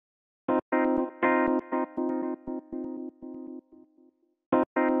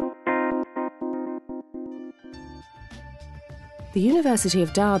The University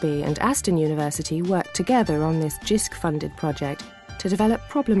of Derby and Aston University worked together on this Jisc-funded project to develop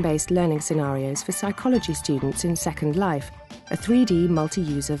problem-based learning scenarios for psychology students in Second Life, a 3D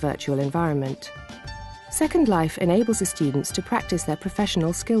multi-user virtual environment. Second Life enables the students to practice their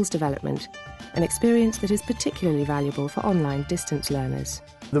professional skills development, an experience that is particularly valuable for online distance learners.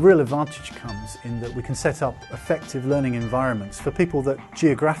 The real advantage comes in that we can set up effective learning environments for people that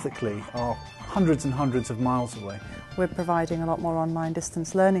geographically are hundreds and hundreds of miles away. We're providing a lot more online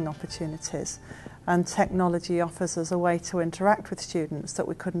distance learning opportunities, and technology offers us a way to interact with students that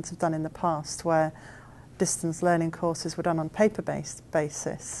we couldn't have done in the past, where distance learning courses were done on paper-based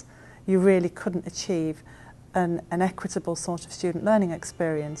basis. You really couldn't achieve an equitable sort of student learning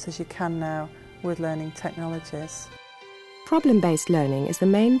experience as you can now with learning technologies. Problem-based learning is the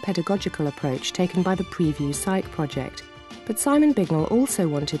main pedagogical approach taken by the Preview Psych project, but Simon Bignell also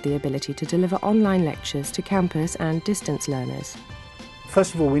wanted the ability to deliver online lectures to campus and distance learners.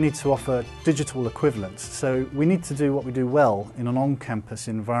 First of all, we need to offer digital equivalents, so we need to do what we do well in an on-campus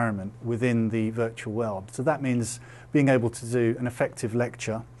environment within the virtual world. So that means being able to do an effective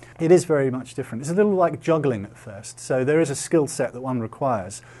lecture. It is very much different. It's a little like juggling at first, so there is a skill set that one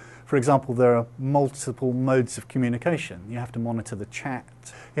requires. For example, there are multiple modes of communication. You have to monitor the chat,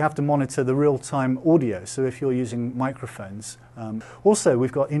 you have to monitor the real-time audio, so if you're using microphones. Also,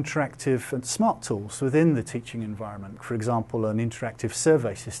 we've got interactive and smart tools within the teaching environment. For example, an interactive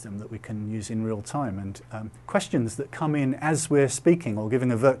survey system that we can use in real time, and questions that come in as we're speaking or giving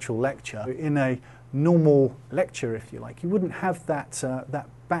a virtual lecture. In a normal lecture, if you like, you wouldn't have that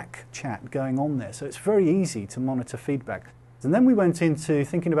back chat going on there, so it's very easy to monitor feedback. And then we went into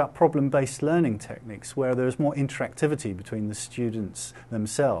thinking about problem-based learning techniques where there's more interactivity between the students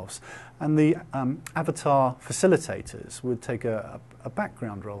themselves. And the avatar facilitators would take a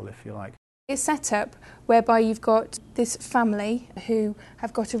background role, if you like. It's set up whereby you've got this family who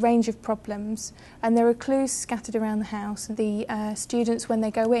have got a range of problems, and there are clues scattered around the house. The students, when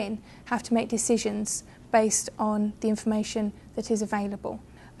they go in, have to make decisions based on the information that is available.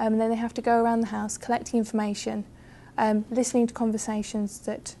 And then they have to go around the house collecting information, listening to conversations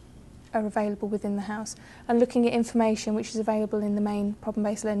that are available within the house, and looking at information which is available in the main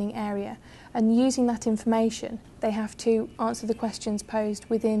problem-based learning area. And using that information, they have to answer the questions posed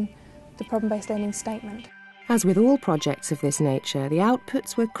within the problem-based learning statement. As with all projects of this nature, the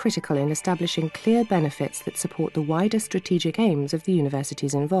outputs were critical in establishing clear benefits that support the wider strategic aims of the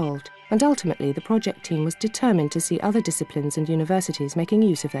universities involved. And ultimately, the project team was determined to see other disciplines and universities making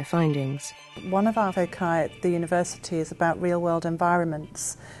use of their findings. One of our foci at the university is about real-world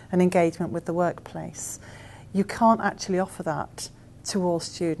environments and engagement with the workplace. You can't actually offer that to all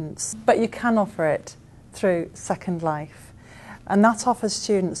students, but you can offer it through Second Life. And that offers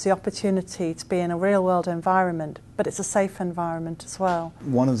students the opportunity to be in a real-world environment, but it's a safe environment as well.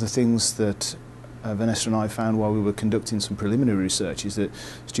 One of the things that Vanessa and I found while we were conducting some preliminary research is that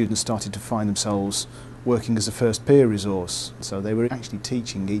students started to find themselves working as a first peer resource. So they were actually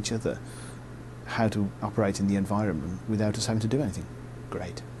teaching each other how to operate in the environment without us having to do anything.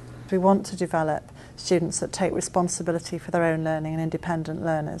 Great. We want to develop students that take responsibility for their own learning and independent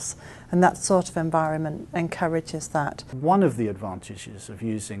learners, and that sort of environment encourages that. One of the advantages of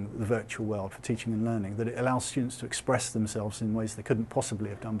using the virtual world for teaching and learning, that it allows students to express themselves in ways they couldn't possibly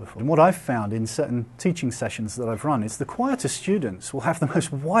have done before. And what I've found in certain teaching sessions that I've run is the quieter students will have the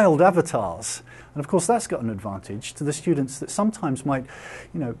most wild avatars, and of course that's got an advantage to the students that sometimes might,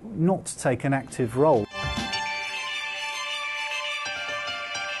 not take an active role.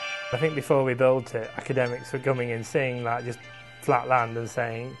 I think before we built it, academics were coming in seeing that just flat land and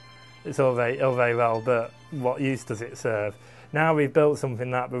saying it's all very well, but what use does it serve? Now we've built something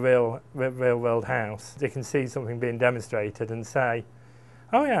like the real world house. They can see something being demonstrated and say,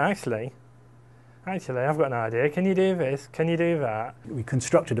 oh yeah, actually I've got an idea. Can you do this? Can you do that? We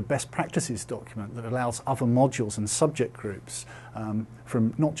constructed a best practices document that allows other modules and subject groups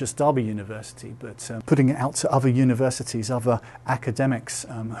from not just Derby University, but putting it out to other universities, other academics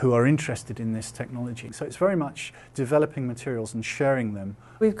who are interested in this technology. So it's very much developing materials and sharing them.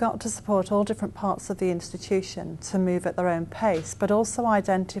 We've got to support all different parts of the institution to move at their own pace, but also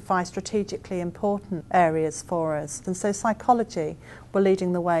identify strategically important areas for us. And so psychology were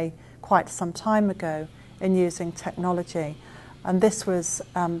leading the way quite some time ago in using technology, and this was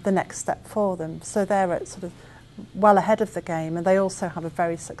the next step for them. So they're at sort of well ahead of the game, and they also have a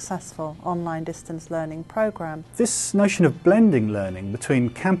very successful online distance learning programme. This notion of blending learning between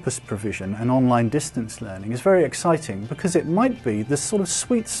campus provision and online distance learning is very exciting, because it might be the sort of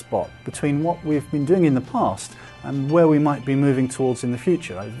sweet spot between what we've been doing in the past and where we might be moving towards in the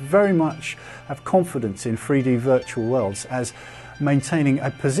future. I very much have confidence in 3D virtual worlds as maintaining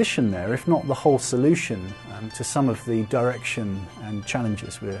a position there, if not the whole solution, to some of the direction and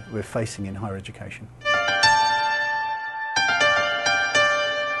challenges we're facing in higher education.